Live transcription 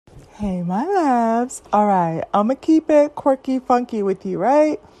Hey, my loves. All right, I'm going to keep it quirky, funky with you,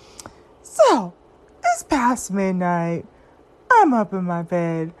 right? So, it's past midnight. I'm up in my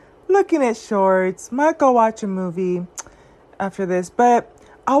bed, looking at shorts. Might go watch a movie after this, but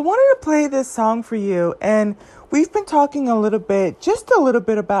I wanted to play this song for you. And we've been talking just a little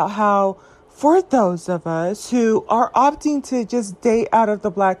bit about how for those of us who are opting to just date out of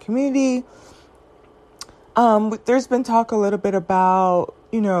the Black community, there's been talk a little bit about,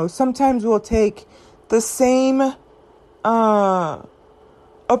 sometimes we'll take the same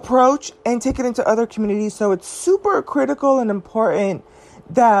approach and take it into other communities. So it's super critical and important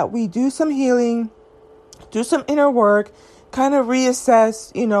that we do some healing, do some inner work, kind of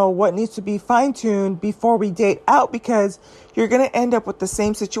reassess, what needs to be fine-tuned before we date out, because you're going to end up with the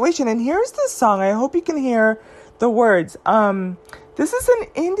same situation. And here's this song. I hope you can hear the words. This is an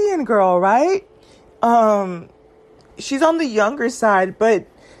Indian girl, right? She's on the younger side, but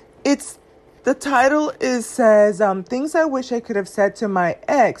the title says, things I wish I could have said to my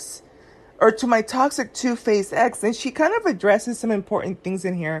ex, or to my toxic two-faced ex. And she kind of addresses some important things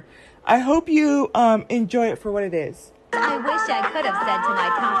in here. I hope you enjoy it for what it is. I wish I could have said to my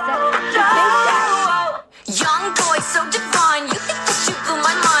toxic young boy, so divine. You think that you blew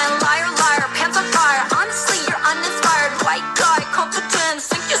my mind. Liar, liar, pants on fire. Honestly, you're uninspired. White guy,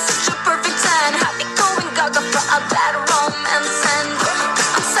 confidence. Think you're such a perfect 10. Happy going gaga for a bad romance. And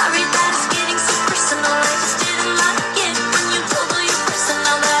I'm sorry that it's getting so personal. I just didn't like it when you told all your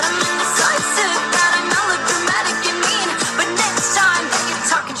personal. That I'm indecisive, that I'm melodramatic and mean. But next time that you're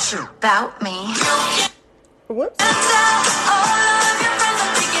talking shit about me, Whoops.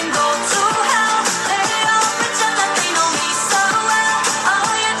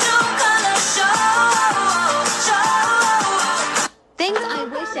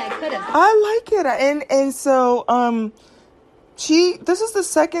 I like it. And so this is the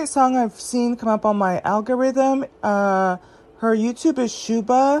second song I've seen come up on my algorithm. Her YouTube is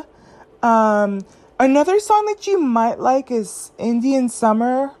Shuba. Another song that you might like is Indian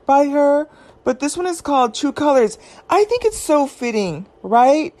Summer by her, but this one is called True Colors. I think it's so fitting,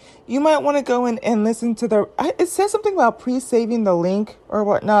 right? You might want to go in and listen to it says something about pre-saving the link or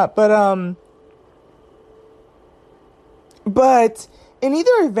whatnot, but in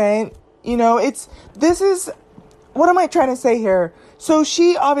either event, what am I trying to say here? So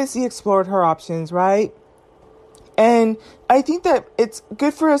she obviously explored her options, right? And I think that it's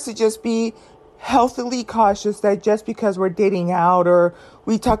good for us to just be healthily cautious that just because we're dating out or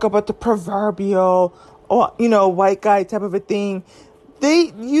we talk about the proverbial, white guy type of a thing,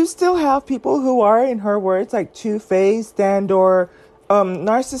 you still have people who are, in her words, like two-faced or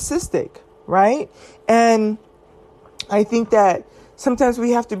narcissistic, right? And I think that sometimes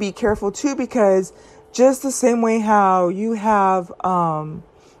we have to be careful too, because just the same way how you have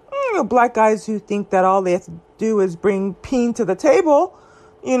Black guys who think that all they have to do is bring peen to the table,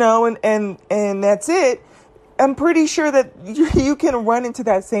 and that's it. I'm pretty sure that you can run into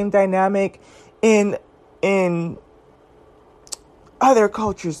that same dynamic in other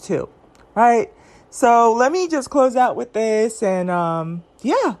cultures too, right? So let me just close out with this, and let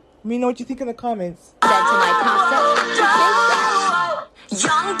me know what you think in the comments. Said to my toxic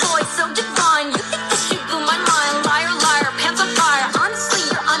young boy, so divine. You think that you blew my mind. Liar, liar, pants on fire. Honestly,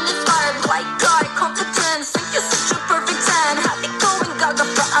 you're uninspired. White guy, confidence. Think you're such a perfect 10. Happy going gaga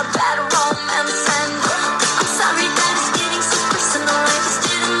for a bad romance. And I'm sorry that it's getting so personal. I just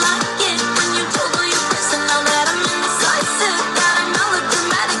didn't like it when you told all your personal. That I'm indecisive, that I'm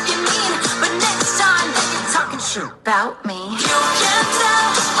melodramatic and mean. But next time that you're talking shit about me, you can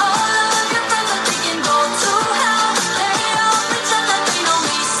tell all of your friends that they can go to hell. They all pretend that they know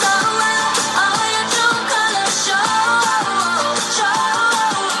me so well. All your true colors show.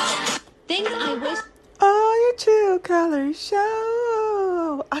 Things I wish. Oh, your true colors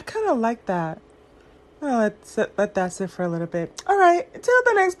show. I kind of like that. Oh, let that sit for a little bit. All right. Until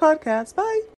the next podcast. Bye.